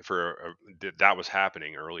that was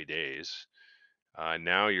happening early days.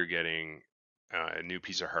 Now you're getting a new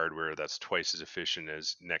piece of hardware that's twice as efficient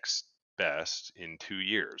as next best in 2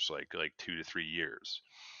 years, like 2 to 3 years,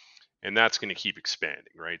 and that's going to keep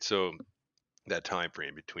expanding, right? So that time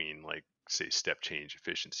frame between like say step change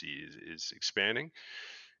efficiency is expanding,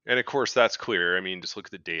 and of course that's clear. I mean, just look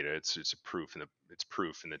at the data; it's a proof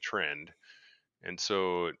in the trend, and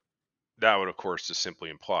so that would of course just simply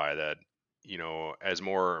imply that as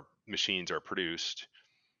more machines are produced,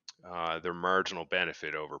 their marginal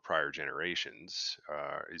benefit over prior generations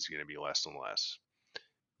is going to be less and less,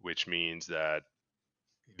 which means that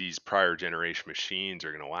these prior generation machines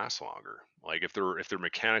are going to last longer. Like if they're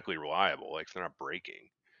mechanically reliable, like if they're not breaking,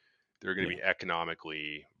 they're going to yeah, be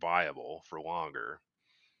economically viable for longer.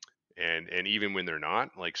 And even when they're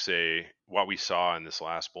not, like say what we saw in this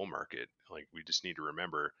last bull market, like we just need to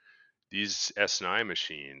remember these S9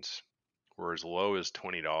 machines were as low as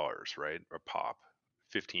 $20, right? A pop,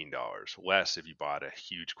 $15 less if you bought a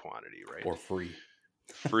huge quantity, right? or free.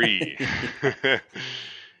 Free.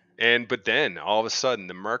 And but then all of a sudden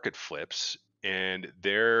the market flips, and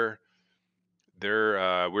they're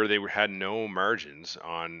where had no margins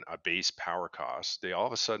on a base power cost, they all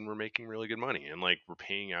of a sudden were making really good money and like were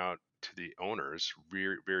paying out to the owners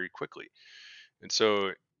very very quickly. And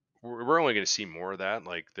so we're only going to see more of that.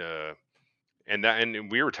 Like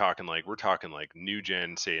and we were talking like new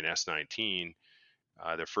gen, say an S19.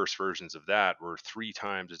 The first versions of that were 3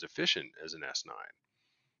 times as efficient as an S9,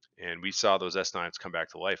 and we saw those S9s come back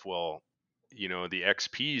to life. Well, the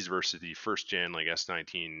XPs versus the first gen like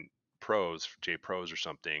S19 Pros, J Pros or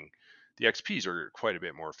something, the XPs are quite a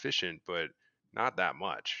bit more efficient, but not that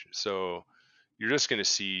much. So you're just going to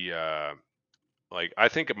see, like, I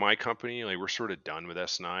think at my company, like, we're sort of done with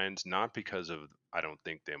S9s, not because of, I don't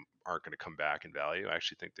think they aren't going to come back in value. I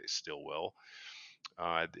actually think they still will.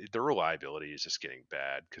 The reliability is just getting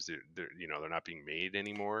bad because they're not being made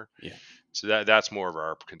anymore. Yeah. So that's more of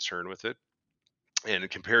our concern with it. And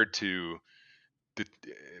compared to the,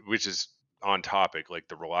 which is on topic, like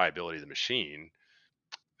the reliability of the machine,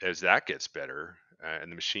 as that gets better,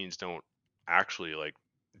 and the machines don't actually like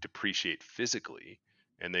depreciate physically,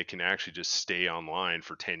 and they can actually just stay online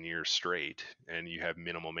for 10 years straight, and you have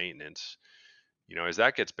minimal maintenance. As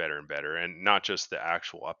that gets better and better, and not just the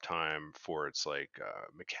actual uptime for its like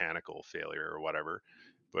mechanical failure or whatever,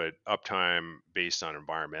 but uptime based on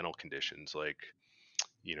environmental conditions, like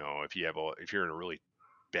if you're in a really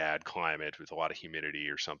bad climate with a lot of humidity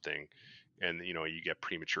or something, and you get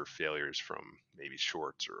premature failures from maybe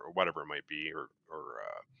shorts or whatever it might be, or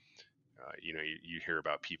you hear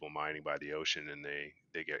about people mining by the ocean and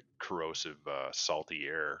they get corrosive salty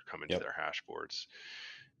air come into Yep. their hash boards.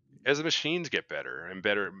 As the machines get better and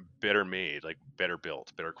better made, like better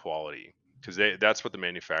built, better quality, because that's what the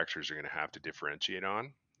manufacturers are going to have to differentiate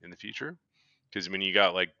on in the future. Because when you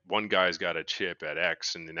got like one guy's got a chip at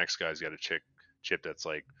X and the next guy's got a chip that's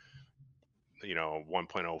like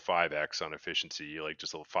 1.05x on efficiency, like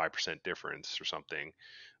just a 5% difference or something.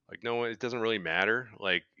 Like, no, it doesn't really matter.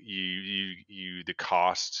 Like the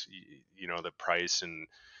cost, the price and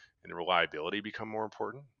the reliability become more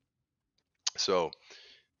important. So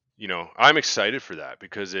I'm excited for that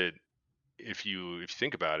because if you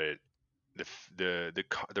think about it,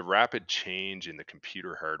 the rapid change in the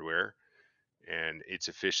computer hardware and its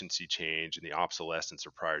efficiency change and the obsolescence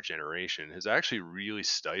of prior generation has actually really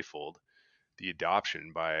stifled the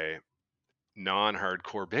adoption by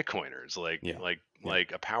non-hardcore Bitcoiners, like Yeah. like Yeah.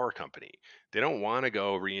 like a power company. They don't want to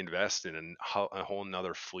go reinvest in a whole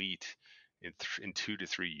nother fleet in 2 to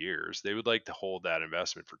 3 years. They would like to hold that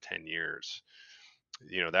investment for 10 years.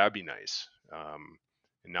 That would be nice, and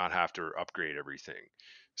not have to upgrade everything.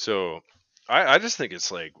 So I just think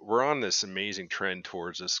it's like we're on this amazing trend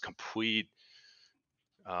towards this complete,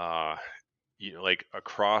 uh, like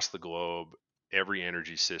across the globe, every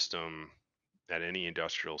energy system at any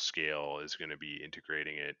industrial scale is going to be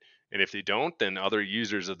integrating it. And if they don't, then other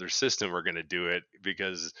users of their system are going to do it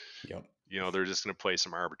because Yep. they're just going to play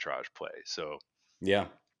some arbitrage play. So Yeah.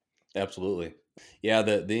 Absolutely. Yeah,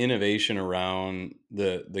 the innovation around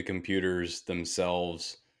the computers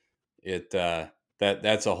themselves, it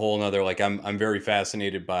that's a whole nother, like, I'm very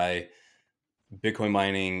fascinated by Bitcoin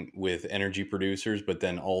mining with energy producers, but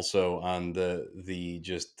then also on the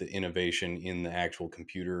just the innovation in the actual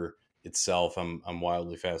computer itself. I'm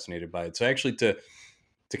wildly fascinated by it. So actually, to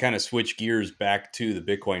kind of switch gears back to the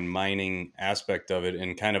Bitcoin mining aspect of it,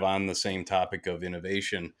 and kind of on the same topic of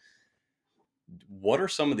innovation, what are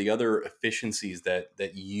some of the other efficiencies that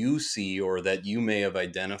you see or that you may have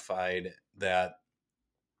identified that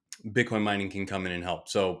Bitcoin mining can come in and help?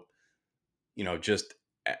 So, just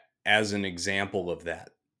as an example of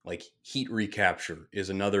that, like heat recapture is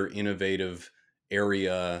another innovative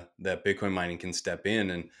area that Bitcoin mining can step in.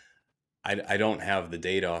 And I don't have the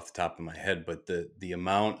data off the top of my head, but the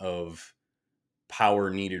amount of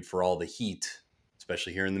power needed for all the heat,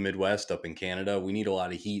 especially here in the Midwest, up in Canada, we need a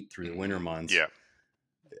lot of heat through the winter months. yeah,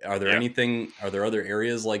 yeah, Are there other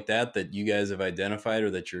areas like that that you guys have identified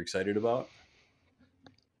or that you're excited about?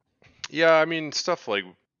 yeah. I mean, stuff like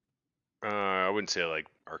I wouldn't say like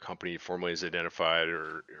our company formally is identified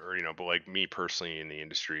or but like me personally in the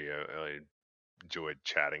industry, I enjoyed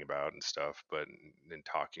chatting about and stuff, but and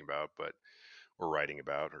talking about, but or writing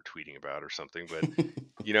about or tweeting about or something. But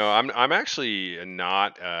I'm actually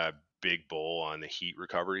not a big bull on the heat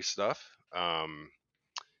recovery stuff.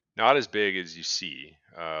 Not as big as you see.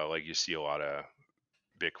 Like you see a lot of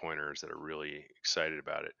Bitcoiners that are really excited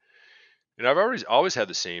about it. And I've always had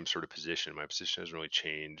the same sort of position. My position hasn't really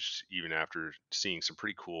changed even after seeing some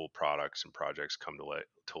pretty cool products and projects come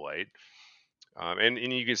to light. And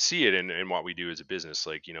you can see it in what we do as a business.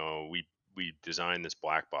 Like we designed this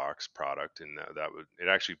black box product, and it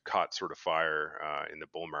actually caught sort of fire in the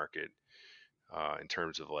bull market, in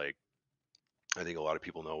terms of like I think a lot of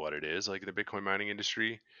people know what it is, like the Bitcoin mining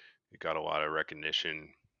industry. It got a lot of recognition,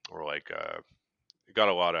 or like got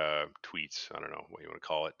a lot of tweets. I don't know what you want to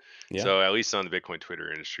call it. Yeah. So at least on the Bitcoin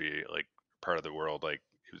Twitter industry, like part of the world, like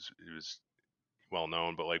it was well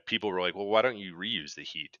known, but like people were like, well, why don't you reuse the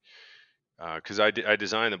heat? Because I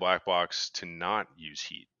designed the black box to not use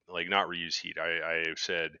heat, like not reuse heat. I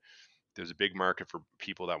said there's a big market for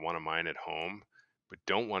people that want to mine at home, but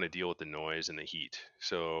don't want to deal with the noise and the heat.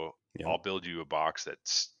 So Yep. I'll build you a box that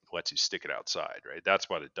lets you stick it outside, right? That's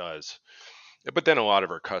what it does. But then a lot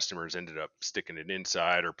of our customers ended up sticking it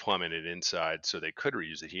inside or plumbing it inside so they could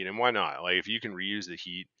reuse the heat. And why not? Like if you can reuse the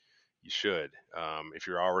heat, you should. If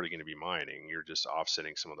you're already going to be mining, you're just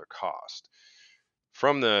offsetting some of their cost.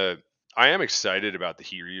 From the, I am excited about the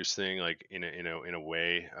heat reuse thing, like in a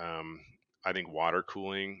way. I think water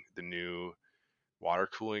cooling, the new water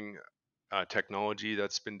cooling technology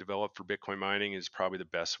that's been developed for Bitcoin mining, is probably the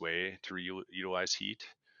best way to utilize heat.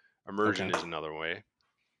 Immersion Okay. is another way,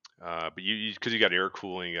 but because you got air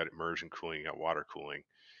cooling, you got immersion cooling, you got water cooling.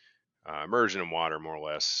 Immersion and water more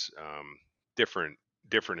or less different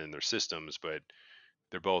different in their systems, but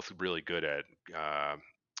they're both really good at uh,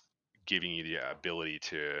 giving you the ability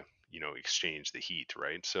to exchange the heat,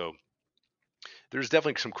 right? So there's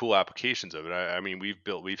definitely some cool applications of it. I mean,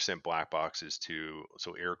 we've sent black boxes to,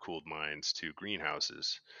 so air cooled mines, to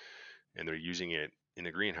greenhouses, and they're using it in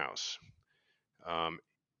a greenhouse. Um,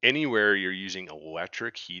 Anywhere you're using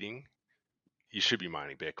electric heating, you should be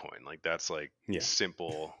mining Bitcoin. Like that's like Yeah.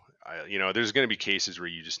 simple. There's going to be cases where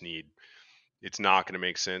you just need. It's not going to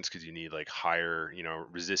make sense because you need like higher,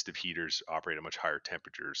 resistive heaters operate at much higher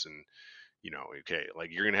temperatures, and okay, like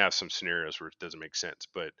you're going to have some scenarios where it doesn't make sense.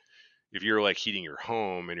 But if you're like heating your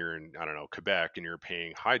home and you're in, I don't know, Quebec, and you're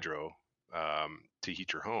paying hydro to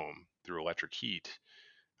heat your home through electric heat,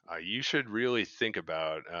 you should really think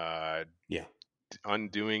about Yeah.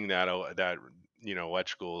 undoing that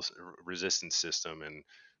electrical resistance system, and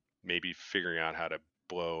maybe figuring out how to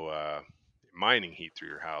blow mining heat through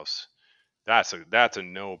your house. That's a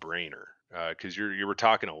no brainer because you were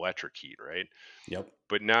talking electric heat, right? Yep.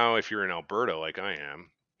 But now if you're in Alberta like I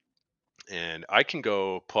am, and I can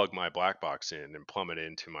go plug my black box in and plumb it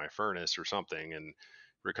into my furnace or something and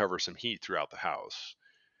recover some heat throughout the house.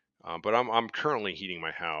 But I'm currently heating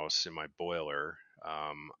my house in my boiler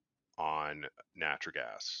on natural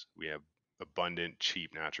gas. We have abundant,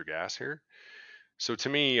 cheap natural gas here. So to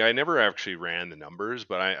me, I never actually ran the numbers,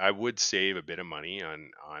 but I would save a bit of money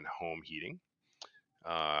on home heating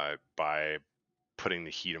by putting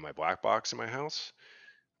the heat of my black box in my house.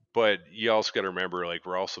 But you also got to remember, like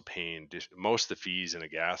we're also paying most of the fees in a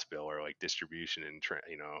gas bill are like distribution and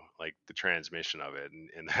like the transmission of it, and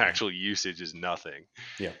the Yeah. actual usage is nothing.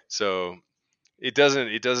 Yeah. So it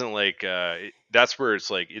doesn't like that's where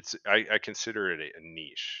it's like I consider it a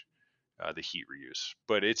niche, the heat reuse,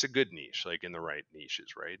 but it's a good niche, like in the right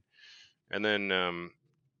niches, right? And then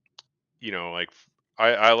like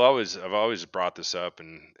I've always brought this up,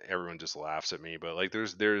 and everyone just laughs at me, but like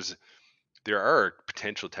there are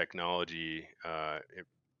potential technology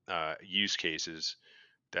use cases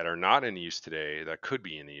that are not in use today that could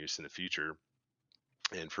be in use in the future.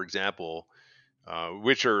 And for example,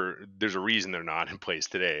 which are there's a reason they're not in place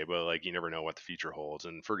today, but like you never know what the future holds.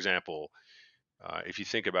 And for example, if you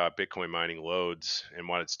think about Bitcoin mining loads and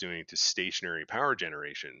what it's doing to stationary power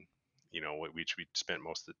generation, which we spent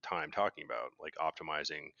most of the time talking about, like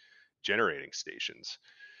optimizing generating stations.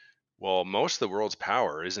 Well, most of the world's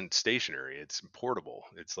power isn't stationary, it's portable.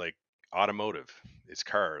 It's like automotive, it's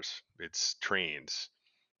cars, it's trains,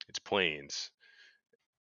 it's planes.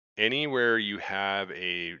 Anywhere you have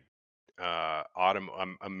a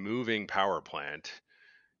moving power plant,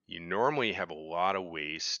 you normally have a lot of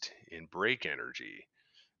waste in brake energy,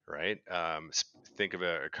 right? Think of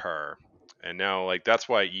a car. And now, like, that's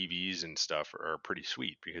why EVs and stuff are pretty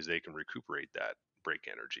sweet because they can recuperate that brake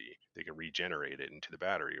energy. They can regenerate it into the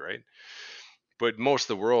battery, right? But most of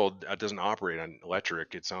the world doesn't operate on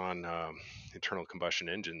electric. It's on internal combustion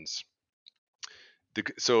engines.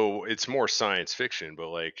 So it's more science fiction, but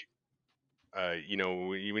like, when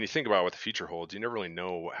you think about what the future holds, you never really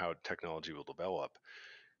know how technology will develop.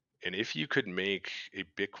 And if you could make a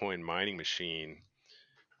Bitcoin mining machine,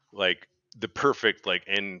 like the perfect like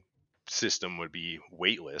end system would be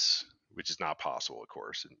weightless, which is not possible, of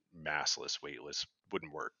course, and massless, weightless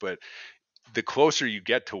wouldn't work. But the closer you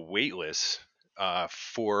get to weightless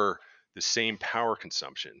for the same power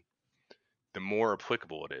consumption, the more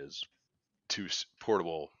applicable it is to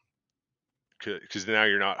portable, because now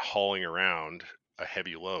you're not hauling around a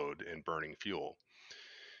heavy load and burning fuel,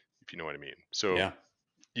 if you know what I mean. So Yeah.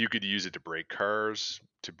 you could use it to brake cars,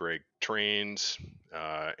 to brake trains,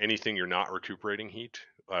 anything you're not recuperating heat,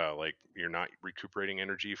 like you're not recuperating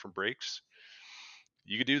energy from brakes.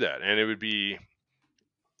 you could do that, and it would be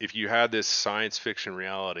if you had this science fiction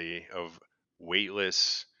reality of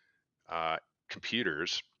weightless uh,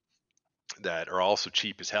 computers that are also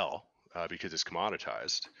cheap as hell because it's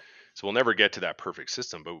commoditized. So we'll never get to that perfect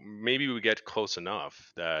system, but maybe we get close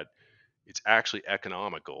enough that it's actually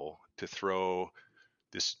economical to throw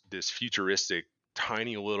this futuristic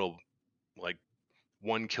tiny little like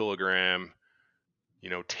 1 kilogram,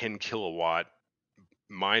 10 kilowatt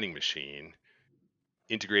mining machine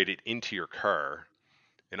integrated into your car,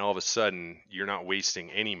 and all of a sudden you're not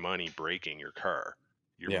wasting any money braking your car.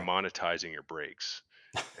 You're Yeah, monetizing your brakes.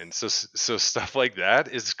 And so stuff like that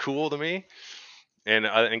is cool to me.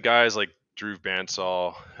 And guys like Drew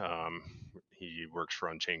Bansal, he works for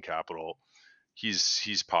Unchained Capital.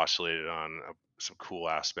 He's postulated on some cool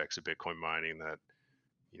aspects of Bitcoin mining that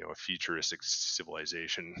a futuristic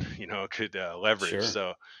civilization could leverage. sure.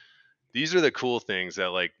 So these are the cool things that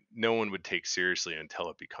like no one would take seriously until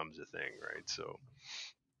it becomes a thing, right? So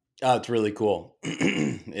Oh, it's really cool.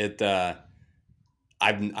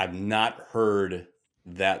 I've not heard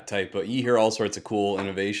that type of. You hear all sorts of cool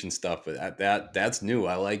innovation stuff, but that's new.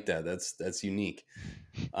 I like that. That's unique.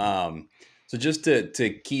 Um, so just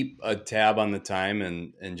to keep a tab on the time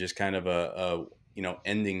and just kind of a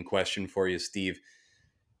ending question for you, Steve.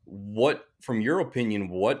 What, from your opinion,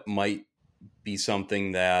 what might be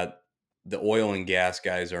something that the oil and gas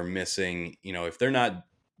guys are missing? If they're not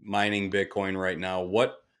mining Bitcoin right now,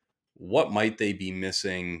 what might they be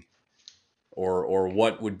missing, or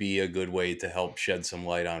what would be a good way to help shed some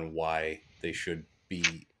light on why they should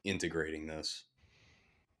be integrating this?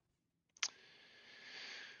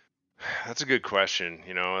 that's a good question.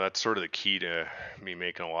 That's sort of the key to me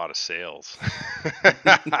making a lot of sales.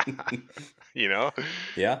 you know,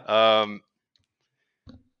 Yeah. um,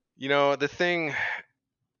 the thing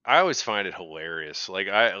I always find it hilarious. Like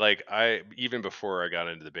I even before I got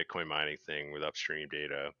into the Bitcoin mining thing with Upstream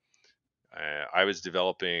Data, I was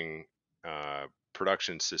developing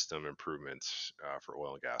production system improvements for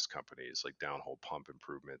oil and gas companies, like downhole pump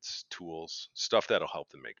improvements, tools, stuff that'll help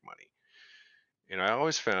them make money. And I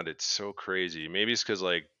always found it so crazy. Maybe it's because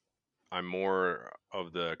like I'm more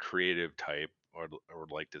of the creative type, or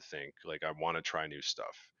like to think like I want to try new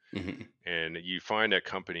stuff. Hmm. And you find at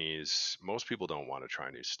companies, most people don't want to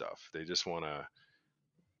try new stuff. They just want to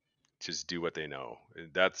just do what they know.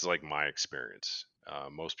 That's like my experience.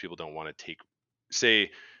 Most people don't want to take,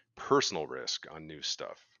 say, personal risk on new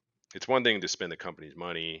stuff. It's one thing to spend the company's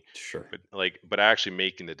money, Sure. but actually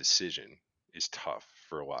making the decision is tough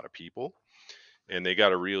for a lot of people. And they got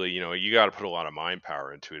to really, you got to put a lot of mind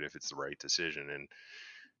power into it if it's the right decision. And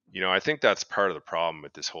I think that's part of the problem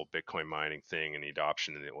with this whole Bitcoin mining thing and the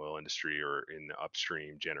adoption in the oil industry or in the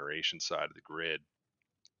upstream generation side of the grid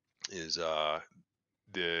is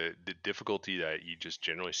the difficulty that you just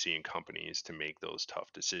generally see in companies to make those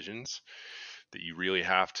tough decisions that you really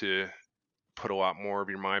have to put a lot more of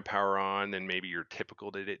your mind power on than maybe your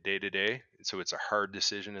typical day to day. So it's a hard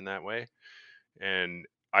decision in that way. And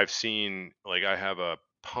I've seen, like, I have a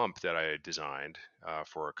pump that I designed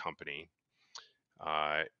for a company.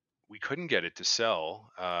 Uh, we couldn't get it to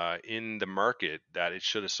sell in the market that it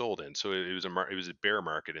should have sold in. So it was it was a bear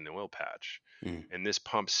market in the oil patch, Mm. and this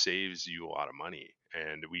pump saves you a lot of money.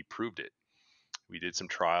 And we proved it. We did some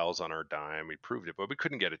trials on our dime. We proved it, but we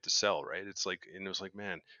couldn't get it to sell. Right? It's like, and it was like,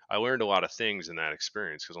 man, I learned a lot of things in that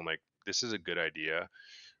experience because I'm like, this is a good idea.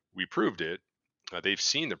 We proved it. They've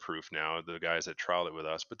seen the proof now, the guys that trialed it with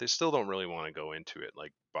us, but they still don't really want to go into it,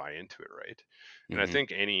 like buy into it, right? And I Hmm.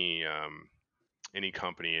 think any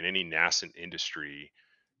company in any nascent industry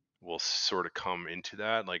will sort of come into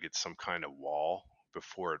that like it's some kind of wall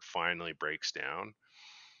before it finally breaks down.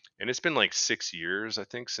 And it's been like 6 years, I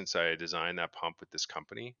think, since I designed that pump with this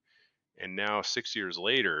company. And now 6 years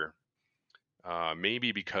later,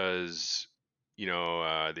 maybe because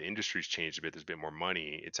the industry's changed a bit, there's a bit more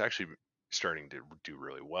money. It's actually starting to do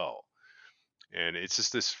really well. And it's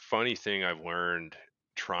just this funny thing I've learned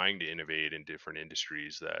trying to innovate in different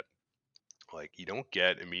industries that like you don't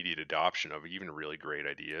get immediate adoption of even really great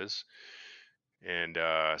ideas. And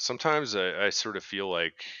sometimes I sort of feel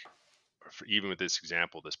like, even with this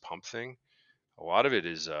example, this pump thing, a lot of it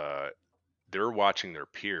is they're watching their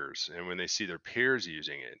peers, and when they see their peers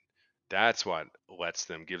using it, that's what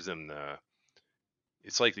gives them the.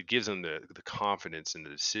 It's like it gives them the confidence in the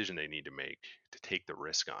decision they need to make to take the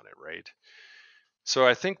risk on it, right? So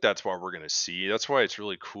I think that's what we're going to see. That's why it's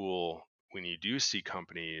really cool when you do see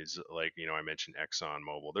companies like, I mentioned Exxon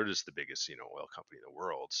Mobil. They're just the biggest, oil company in the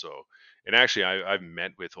world. So, and actually, I've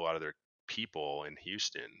met with a lot of their people in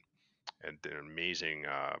Houston and an amazing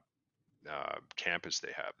campus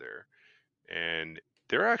they have there. And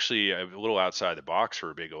they're actually a little outside the box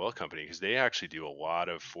for a big oil company because they actually do a lot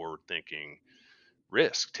of forward thinking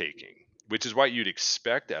risk taking, which is what you'd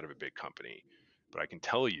expect out of a big company. But I can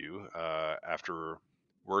tell you, after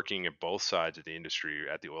working at both sides of the industry,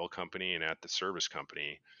 at the oil company and at the service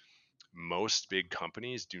company, most big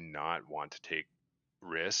companies do not want to take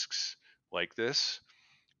risks like this,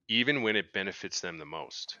 even when it benefits them the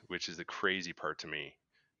most, which is the crazy part to me.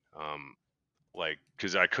 Um, like,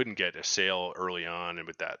 because I couldn't get a sale early on and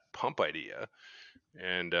with that pump idea.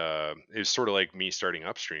 And it was sort of like me starting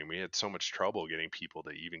Upstream. We had so much trouble getting people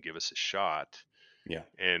to even give us a shot. Yeah.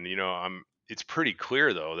 And, it's pretty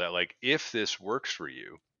clear though that like if this works for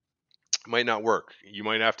you, it might not work. You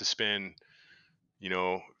might have to spend,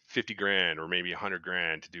 50 grand or maybe 100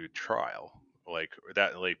 grand to do a trial like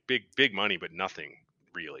that, like big money, but nothing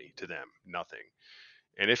really to them, nothing.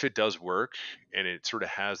 And if it does work and it sort of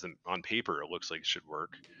has them on paper, it looks like it should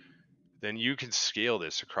work, then you can scale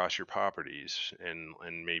this across your properties and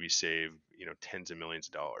maybe save, tens of millions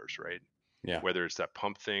of dollars, right? Yeah. Whether it's that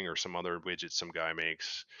pump thing or some other widget some guy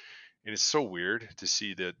makes. And it's so weird to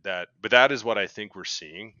see but that is what I think we're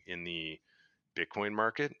seeing in the Bitcoin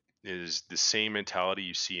market is the same mentality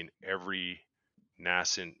you see in every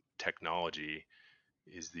nascent technology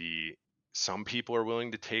is some people are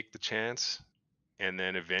willing to take the chance and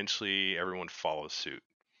then eventually everyone follows suit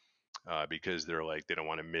because they're like they don't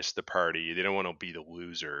want to miss the party, they don't want to be the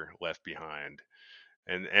loser left behind.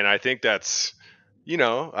 And I think that's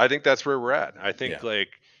I think that's where we're at. I think Yeah. like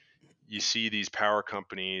you see these power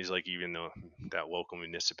companies like even though that local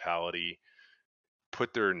municipality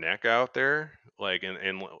put their neck out there like and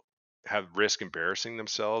have risk embarrassing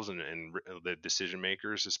themselves and the decision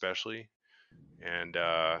makers especially, and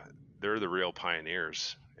they're the real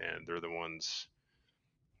pioneers and they're the ones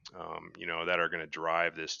that are going to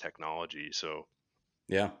drive this technology. So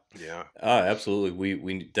Yeah. yeah. Absolutely.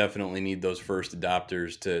 We definitely need those first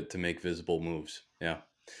adopters to make visible moves. Yeah.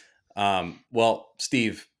 Well,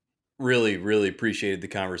 Steve, really, really appreciated the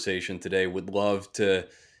conversation today. Would love to,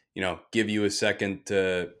 give you a second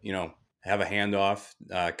to, have a handoff,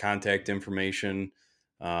 contact information.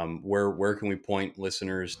 Where can we point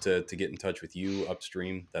listeners to get in touch with you,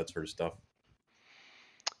 Upstream, that sort of stuff?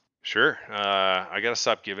 Sure. I got to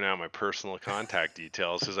stop giving out my personal contact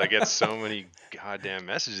details because I get so many goddamn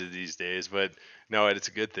messages these days. But no, it's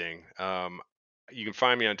a good thing. You can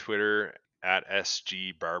find me on Twitter at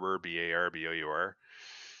SG Barbour.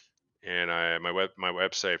 And my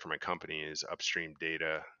website for my company is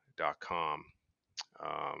upstreamdata.com.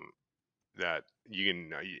 Um, that you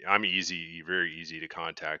can, I'm easy, very easy to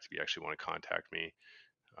contact if you actually want to contact me.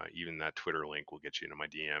 Even that Twitter link will get you into my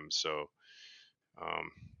DMs. So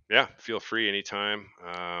um, yeah, feel free anytime.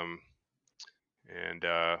 And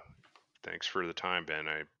thanks for the time, Ben.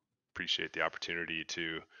 I appreciate the opportunity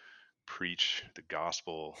to preach the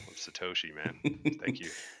gospel of Satoshi, man. Thank you.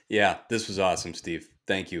 Yeah, this was awesome, Steve.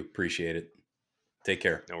 Thank you. Appreciate it. Take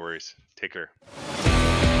care. No worries. Take care.